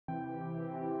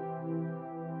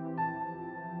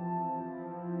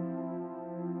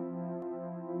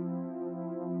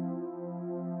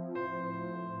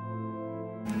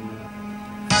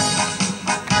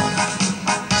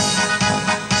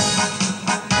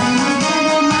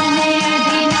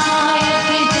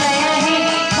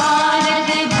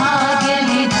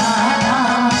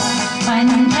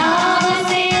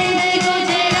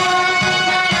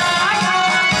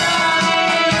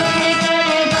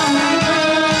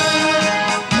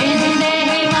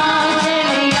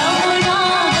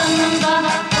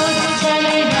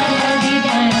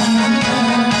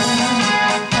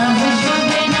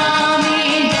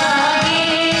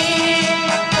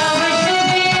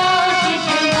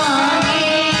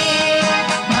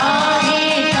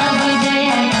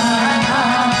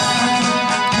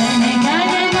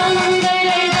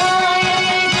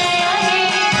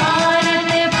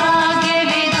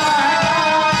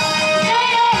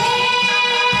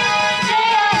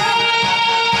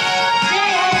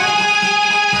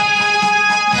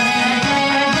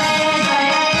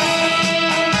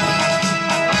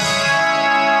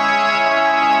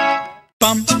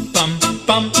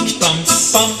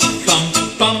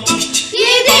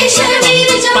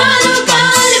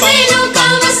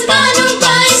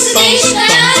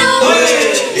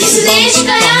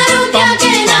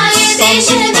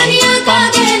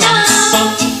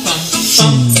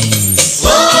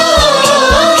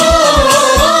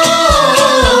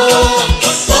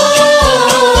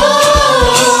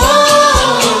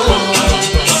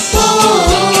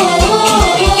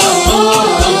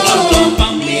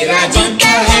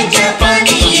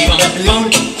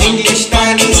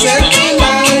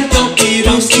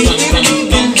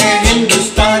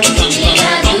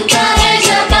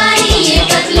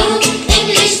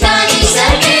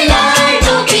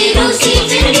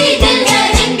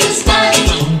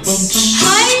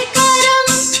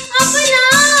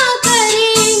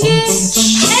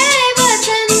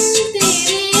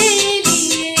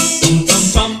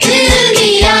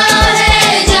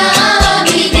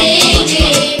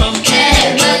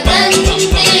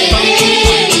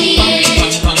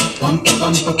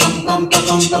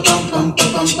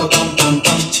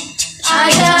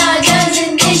आजा आजा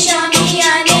जिंदे शामी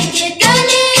आने के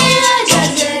तले, आजा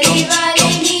जरी वाले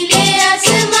नीले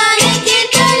आसमान के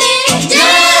तले।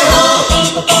 जय हो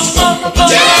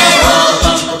जय हो,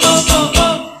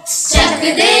 चक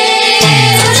दे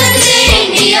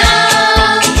इंडिया,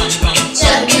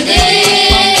 चक दे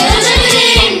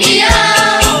इंडिया।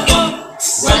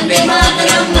 वंदे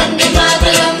मातरम वंदे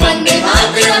मातरम वंदे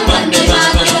मातरम वंदे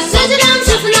मातरम। सजनाम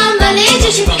सुफलाम भले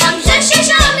जशनाम शश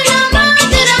शामिलाम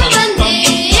मातरम वंदे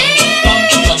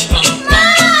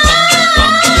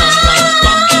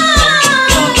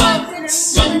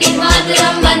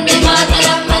मातरम वंदे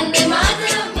मातरम वंदे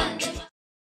मातरम वंदे।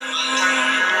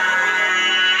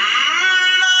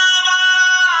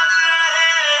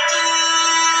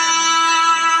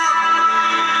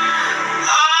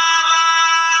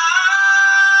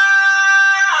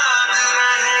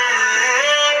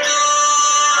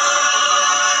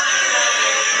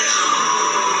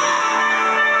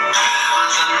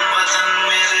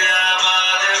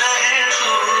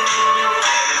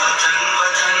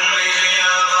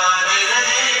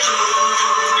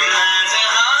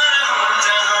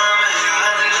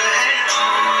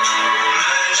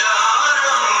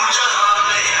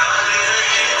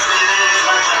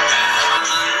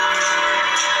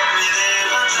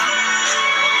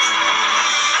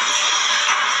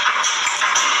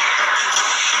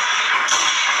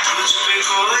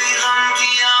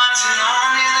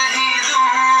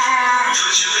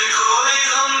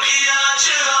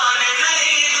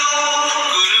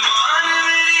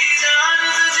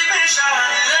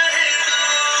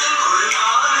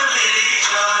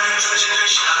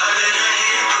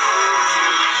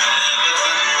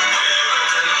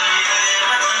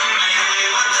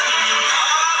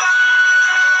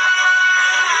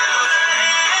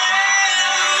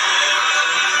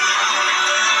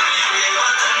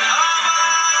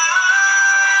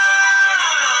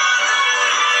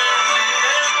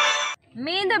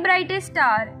 May the brightest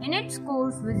star in its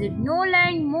course visit no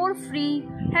land more free,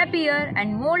 happier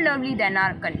and more lovely than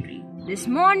our country. This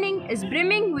morning is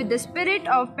brimming with the spirit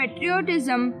of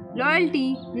patriotism,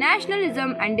 loyalty,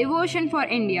 nationalism and devotion for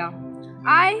India.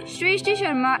 I, Shrishti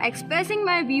Sharma, expressing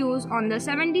my views on the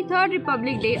 73rd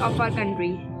Republic Day of our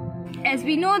country. As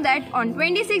we know that on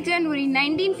 26 January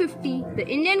 1950, the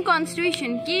Indian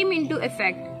Constitution came into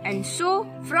effect, and so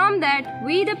from that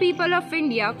we the people of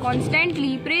India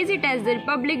constantly praise it as the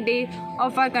Republic Day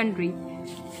of our country.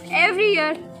 Every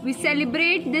year we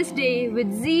celebrate this day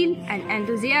with zeal and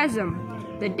enthusiasm.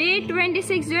 The day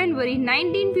 26 January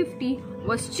 1950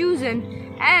 was chosen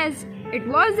as it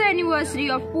was the anniversary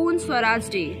of Poon Swaraj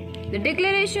Day, the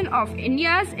declaration of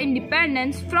India's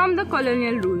independence from the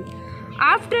colonial rule.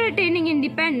 After attaining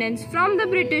independence from the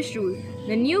British rule,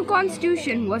 the new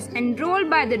constitution was enrolled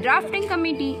by the drafting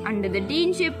committee under the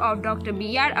deanship of Dr.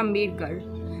 B.R. Ambedkar.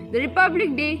 The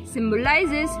Republic Day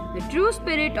symbolizes the true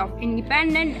spirit of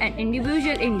independent and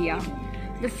individual India.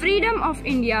 The freedom of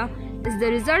India is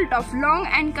the result of long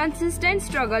and consistent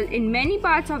struggle in many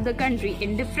parts of the country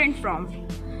in different forms.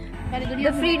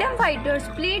 The freedom fighters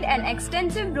played an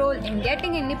extensive role in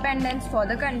getting independence for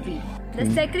the country. The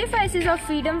sacrifices of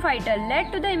freedom fighters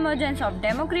led to the emergence of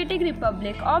Democratic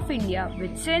Republic of India,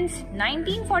 which since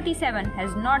 1947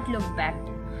 has not looked back.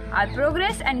 Our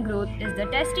progress and growth is the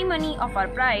testimony of our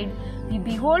pride we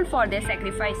behold for their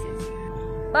sacrifices.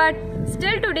 But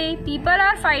still today, people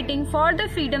are fighting for the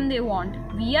freedom they want.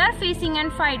 We are facing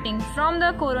and fighting from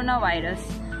the coronavirus.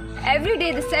 Every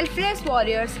day, the selfless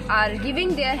warriors are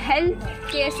giving their health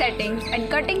care settings and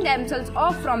cutting themselves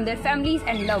off from their families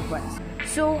and loved ones.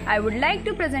 So, I would like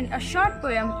to present a short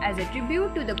poem as a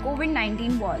tribute to the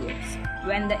COVID-19 warriors.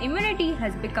 When the immunity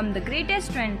has become the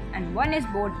greatest strength and one is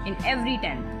bored in every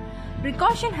tent,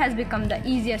 precaution has become the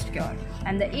easiest cure,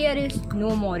 and the air is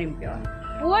no more impure.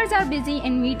 Poor are busy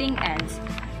in meeting ends.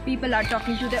 People are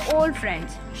talking to their old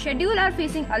friends. Schedule are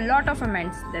facing a lot of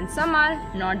amends. Then some are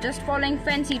not just following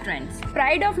fancy trends.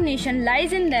 Pride of nation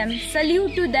lies in them.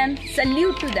 Salute to them.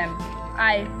 Salute to them.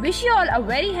 I wish you all a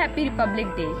very happy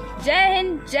Republic Day. Jai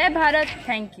Hind, Jai Bharat.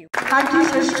 Thank you. Thank you,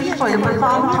 Srishti, for your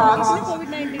profound thoughts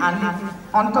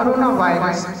on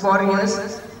coronavirus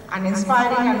warriors and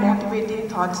inspiring and motivating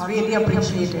thoughts. Really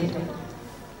appreciated.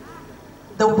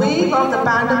 The wave of the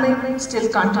pandemic still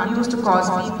continues to cause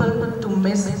people to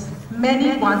miss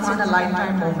many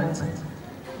once-in-a-lifetime moments.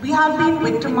 We have been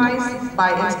victimized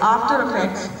by its after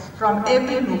effects from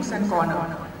every nook and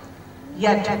corner.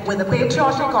 Yet, with a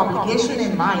patriotic obligation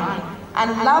in mind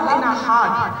and love in our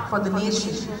heart for the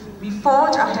nation, we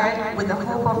forge ahead with the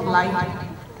hope of light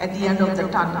at the end of the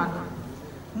tunnel.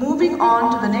 Moving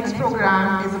on to the next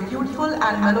program is a beautiful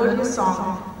and melodious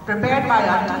song prepared by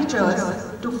our teachers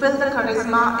to fill the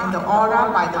charisma and the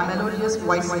aura by the melodious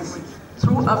voices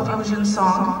through a fusion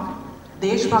song,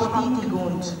 Desh Bhakti Ki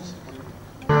Goonj.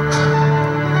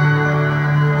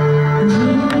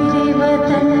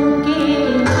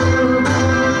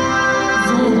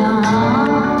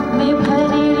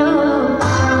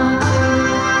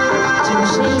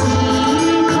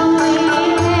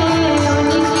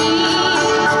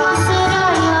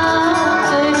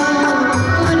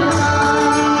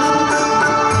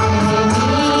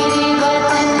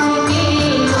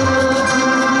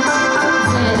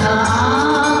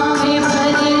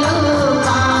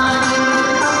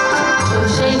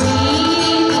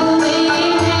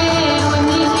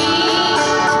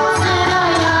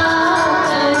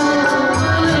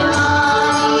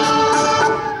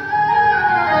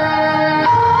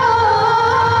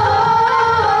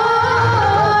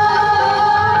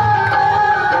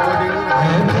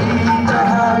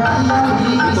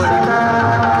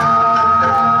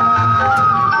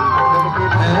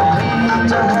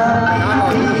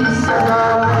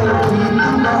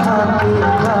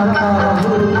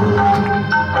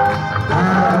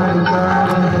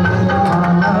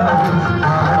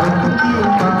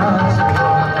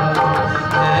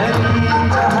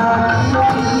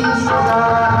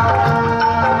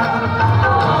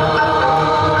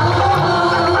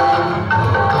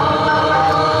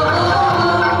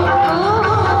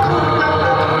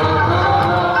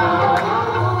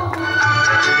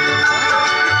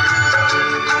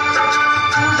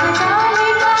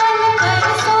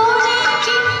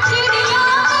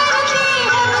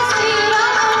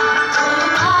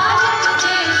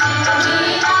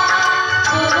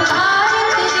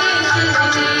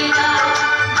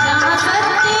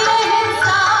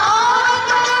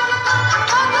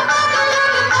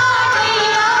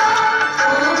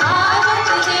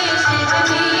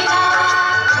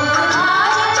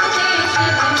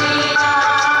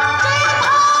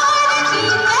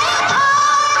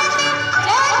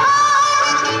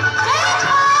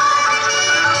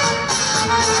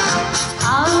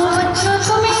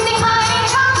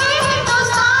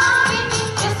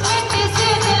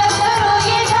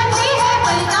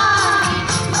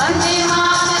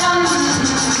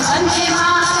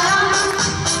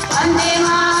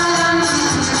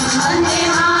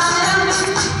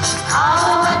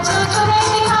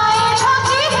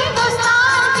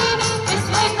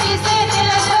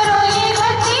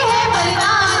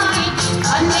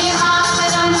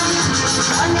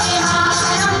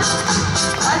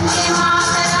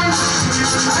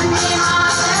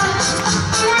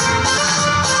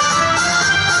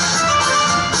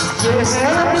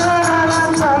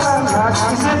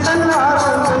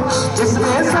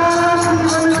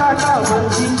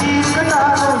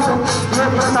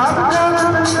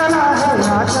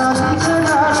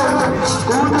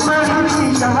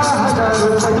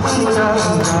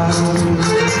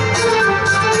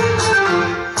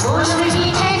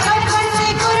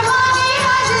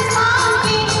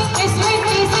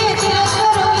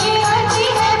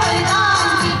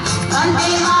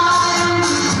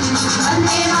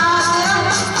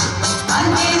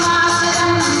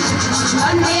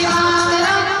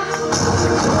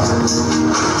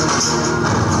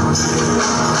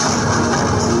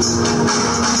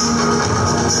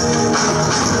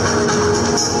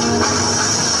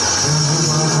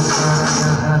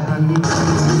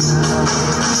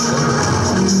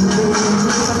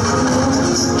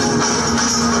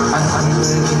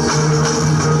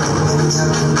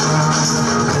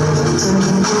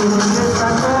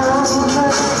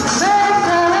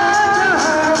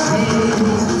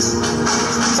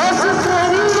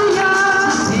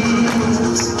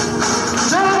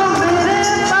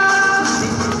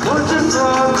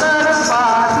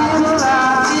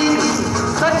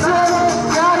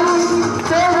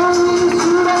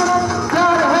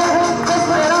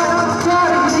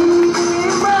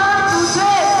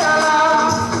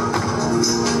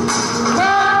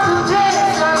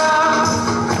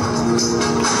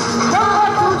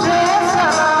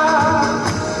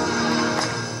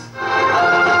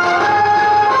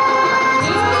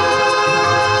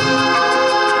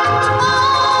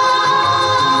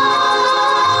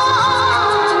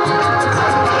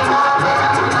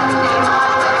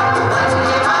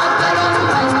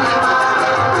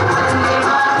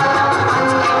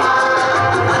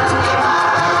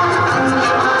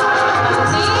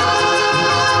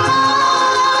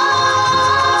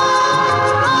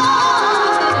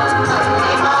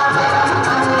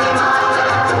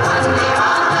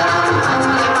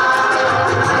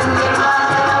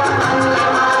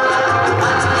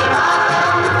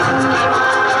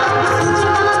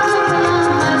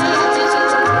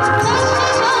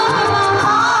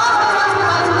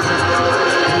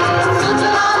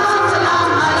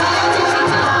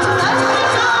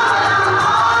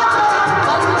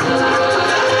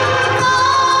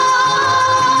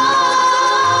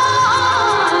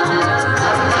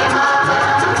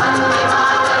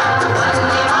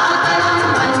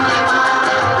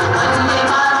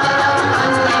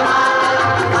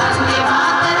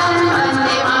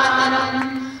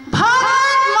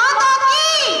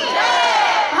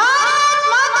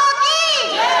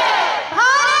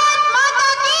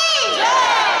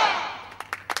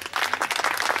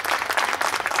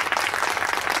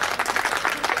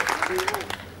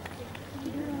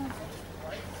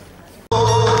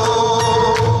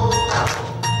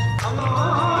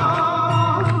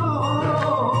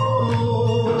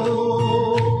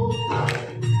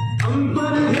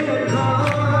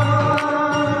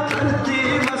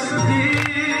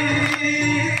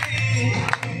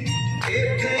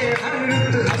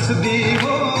 हंसदी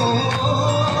हो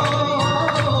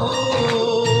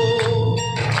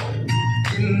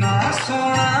किन्ना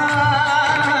सोना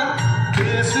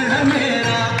देश है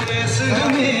मेरा, देश है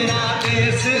मेरा,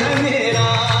 देश है मेरा,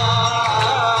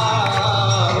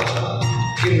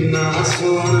 किन्ना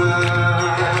सोना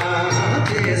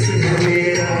देश है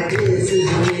मेरा, देश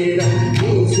है मेरा,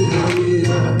 देश है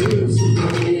मेरा, देश है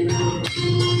मेरा।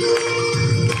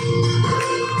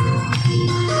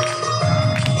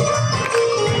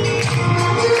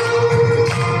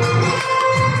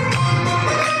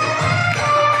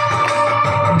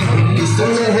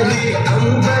 सुनहरी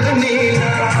अंबर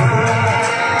नीला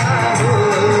हो,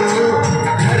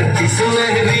 घर की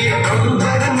सुनहरी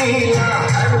अंबर नीला,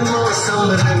 हर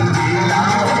मौसम रंगीला,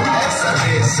 ऐसा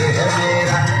देश है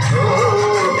मेरा, हो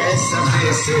ऐसा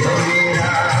देश है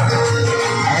मेरा,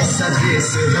 ऐसा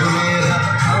देश है मेरा,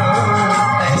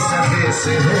 हाँ ऐसा देश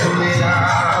है मेरा।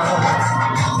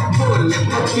 बोल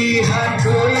पपीहा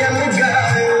कोयल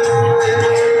गाए,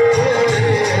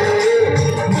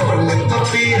 बोल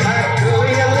पपीहा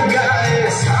कोयल गाए,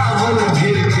 सावन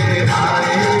घिर के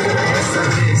आए, ऐसा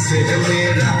देश है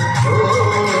मेरा, ओ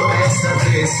ऐसा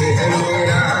देश है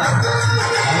मेरा,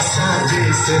 ऐसा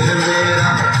देश है मेरा,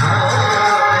 हाँ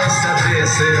ऐसा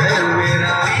देश है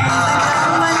मेरा।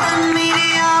 वतन मेरे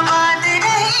आबाद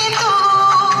रहे तू,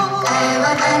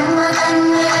 वतन वतन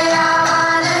मेरे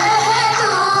आबाद रहे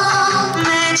तू,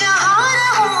 मैं जहाँ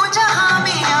रहूँ जहाँ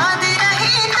में याद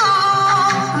रहे तू,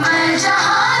 मैं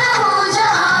जहाँ रहूँ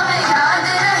जहाँ में याद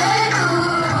रहे तू,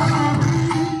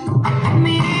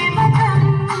 मेरे वतन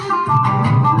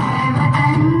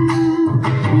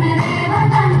मेरे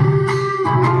वतन।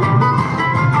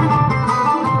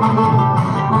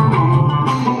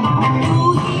 तू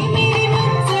ही मेरी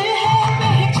मंजिल है,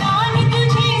 पहचान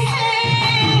तुझे से,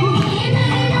 तू ही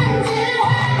मेरी मंजिल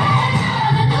है,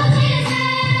 पहचान तुझे से,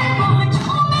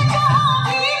 पहुँचूं मैं जहाँ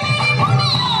भी मेरी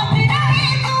बुनियाद रहे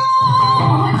तू,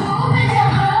 पहुँचूं मैं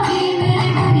जहाँ भी मेरी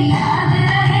बुनियाद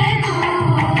रहे तू,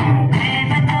 है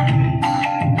वतन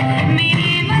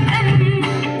मेरे वतन,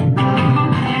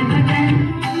 है वतन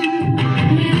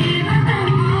मेरे वतन।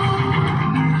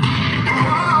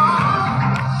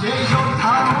 ये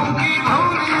योद्धाओं की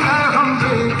भूमि है, हम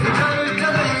देख चल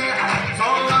चले, सौ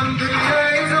अंधिये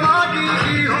इस माटी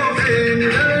की हो गए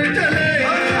निडर चले,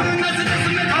 नस नस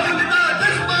में ढोलता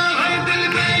जज्बा है, दिल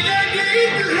में ये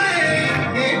गीत है,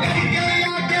 ये करके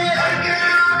आगे आगे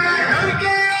आगे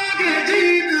करके आगे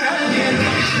जीत है, ये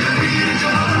देश वीर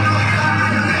जवानों का,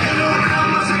 खेलों का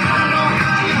मस्तानों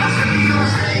का, हंसलियों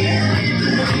से ये गीत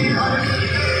है, हर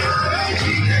आगे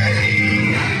जीत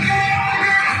है।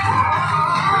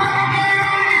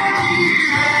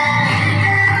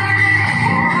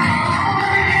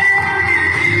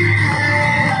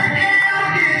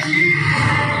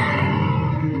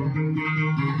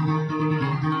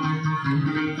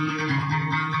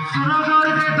 सुनो गौर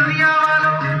से दुनिया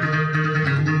वालों,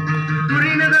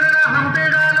 बुरी नजर ना हम पे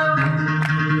डालो,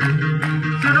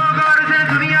 सुनो गौर से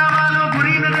दुनिया वालों,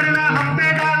 बुरी नजर ना हम पे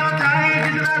डालो, चाहे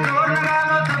जितना जोर लगा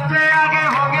लो, सबसे आगे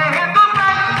होंगे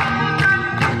हिंदुस्तान।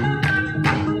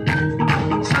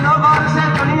 सुनो गौर से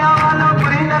दुनिया वालों,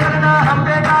 बुरी नजर ना हम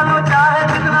पे डालो, चाहे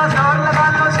जितना जोर लगा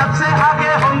लो, सबसे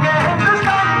आगे होंगे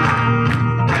हिंदुस्तान।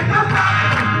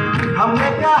 हमने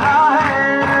कहा है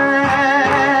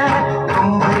तुम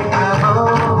भी कहो,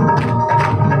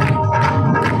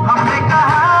 हमने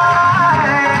कहा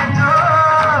है जो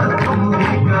तुम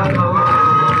भी कहो।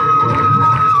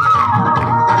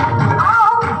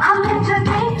 आओ हम मिलजुल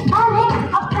के बोले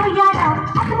अब तो यारा,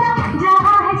 अपना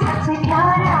जहाँ है सबसे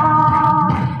प्यारा,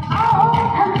 आओ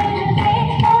हम मिलजुल के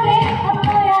बोले अब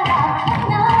तो यारा,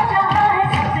 अपना जहाँ है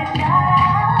सबसे प्यारा,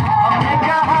 हमने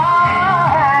कहा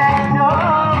है जो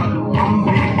तुम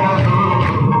भी कहो,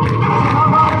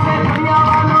 हमारे से दुनिया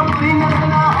वालों, बुरी नजर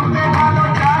ना हम पे डालो,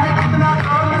 चाहे कितना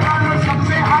जोर लगा लो,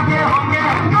 सबसे आगे होंगे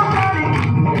हिंदुस्तानी।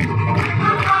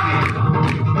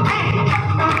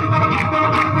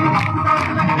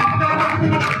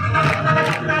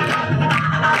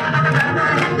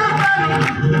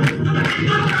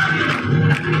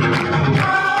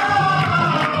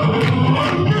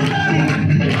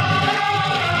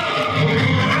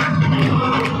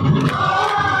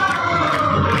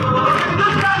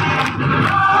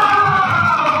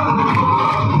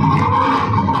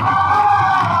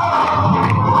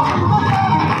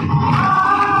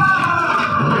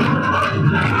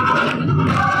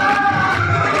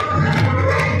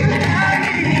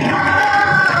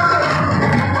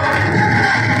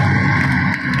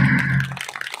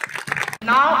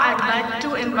 Now I'd like to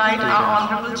invite our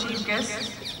Honorable Chief Guest,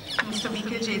 Mr.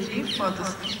 V.K Jaitley, for the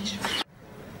speech.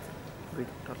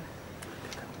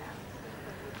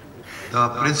 The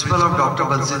principal of Dr.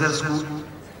 Bansi Dhar School,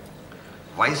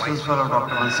 vice principal of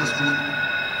Dr. Bansi School,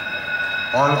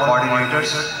 all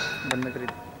coordinators,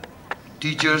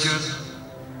 teachers,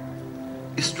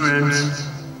 students,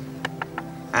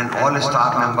 and all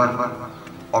staff members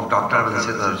of Dr.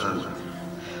 Bansi Dhar School.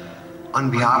 On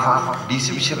behalf of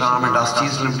DCP Shriram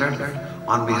Industries Limited,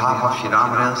 on behalf of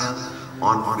Shriram Rayons,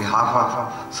 on behalf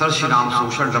of Sir Shriram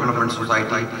Social Development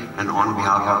Society, and on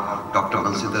behalf of Dr.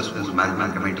 Bansi Dhar School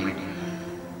Management Committee,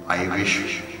 I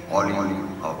wish all you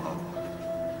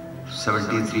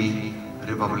 73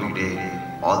 Republic Day,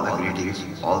 all the greetings,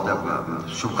 all the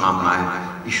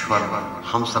शुभकामनाएं। ईश्वर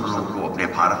हम सब लोगों को अपने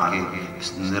भारत के इस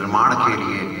निर्माण के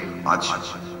लिए आज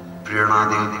प्रेरणा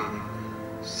दे।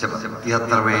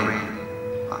 73वें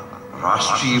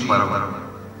राष्ट्रीय पर्व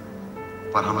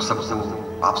पर हम सबको,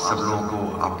 आप सब लोगों को,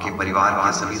 आपके परिवार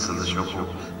के सभी सदस्यों को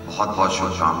बहुत बहुत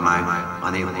शुभकामनाएं,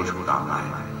 अनेकों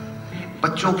शुभकामनाएं।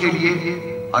 बच्चों के लिए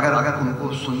अगर उनको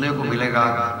सुनने को मिलेगा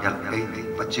या कई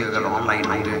बच्चे अगर ऑनलाइन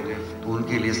होंगे तो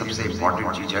उनके लिए सबसे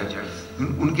इम्पोर्टेंट चीज है,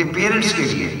 उनके पेरेंट्स के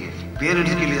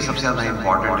लिए सबसे ज्यादा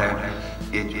इम्पोर्टेंट है,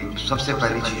 एक सबसे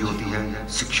पहली चीज होती है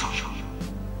शिक्षा।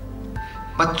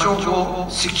 बच्चों को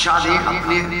शिक्षा दें,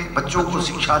 अपने बच्चों को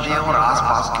शिक्षा दें और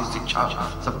आसपास की शिक्षा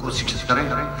सबको शिक्षित करें।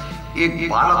 एक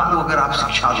बालक को अगर आप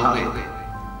शिक्षा दोगे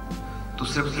तो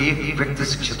सिर्फ एक व्यक्ति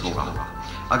शिक्षित होगा,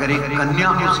 अगर एक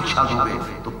कन्या को शिक्षा दोगे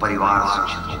तो परिवार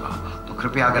शिक्षित होगा। तो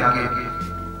कृपया करके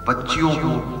बच्चियों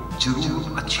को जरूर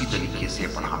अच्छी तरीके से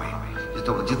पढ़ावें।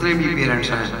 तो जितने भी पेरेंट्स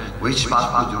हैं वो इस बात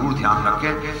को जरूर ध्यान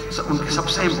रखें। उनकी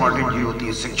सबसे इंपॉर्टेंट ये होती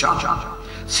है शिक्षा।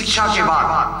 शिक्षा के बाद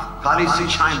खाली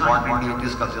शिक्षा इंपॉर्टेंट नहीं होती,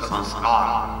 इसका संस्कार।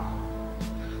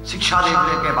 शिक्षा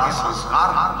देने के बाद संस्कार,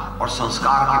 और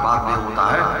संस्कार के बाद में होता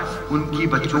है उनकी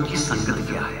बच्चों की संगत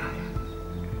क्या है।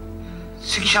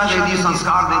 शिक्षा दे दी,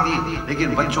 संस्कार दे दी,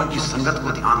 लेकिन बच्चों की संगत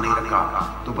को ध्यान नहीं रखा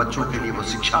तो बच्चों के लिए वो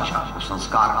शिक्षा और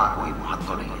संस्कार का कोई महत्व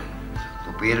नहीं है।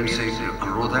 तो पेरेंट्स से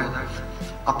अनुरोध है,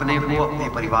 अपने को, अपने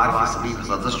परिवार के सभी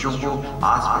सदस्यों को,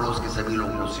 आस पड़ोस के सभी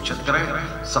लोगों को शिक्षित करें,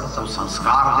 सबको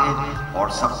संस्कार दें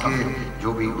और सबके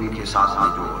जो भी उनके साथ में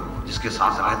जो जिसके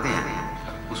साथ रहते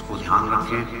हैं उसको ध्यान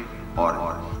रखें। और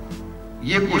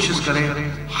ये कोशिश करें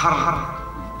हर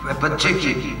बच्चे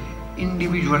की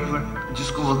इंडिविजुअल,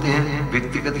 जिसको बोलते हैं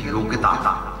व्यक्तिगत योग्यता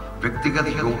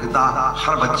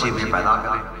हर बच्चे में पैदा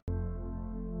करें।